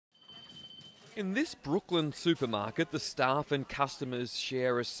In this Brooklyn supermarket, the staff and customers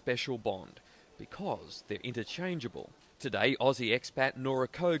share a special bond because they're interchangeable. Today, Aussie expat Nora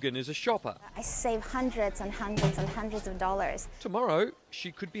Kogan is a shopper. I save hundreds and hundreds and hundreds of dollars. Tomorrow,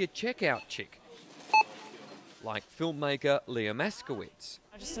 she could be a checkout chick, like filmmaker Leah Maskowitz.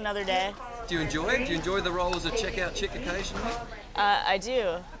 Just another day. Do you enjoy it? Do you enjoy the role as a checkout chick occasionally? I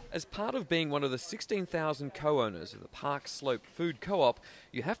do. As part of being one of the 16,000 co-owners of the Park Slope Food Co-op,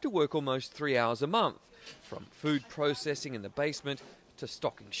 you have to work almost 3 hours a month, from food processing in the basement to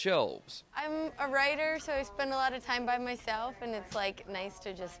stocking shelves. I'm a writer, so I spend a lot of time by myself, and it's like nice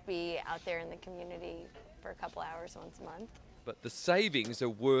to just be out there in the community for a couple hours once a month. But the savings are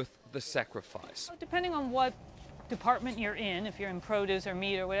worth the sacrifice. Depending on what department you're in, if you're in produce or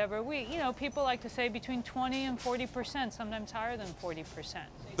meat or whatever, people like to save between 20 and 40%, sometimes higher than 40%.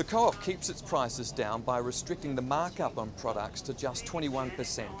 The co-op keeps its prices down by restricting the markup on products to just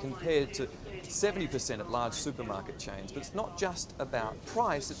 21% compared to 70% at large supermarket chains. But it's not just about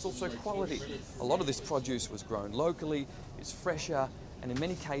price, it's also quality. A lot of this produce was grown locally, it's fresher, and in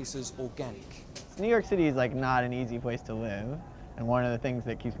many cases organic. New York City is like not an easy place to live, and one of the things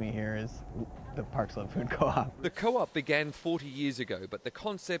that keeps me here is the Park Slope Food Co-op. The co-op began 40 years ago, but the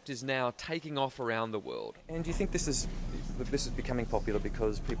concept is now taking off around the world. And do you think this is becoming popular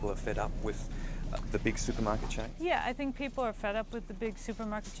because people are fed up with the big supermarket chains? Yeah, I think people are fed up with the big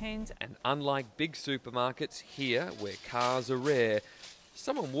supermarket chains. And unlike big supermarkets here, where cars are rare,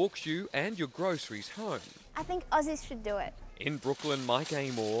 someone walks you and your groceries home. I think Aussies should do it. In Brooklyn, Mike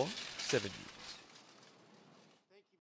Amor, 7 News.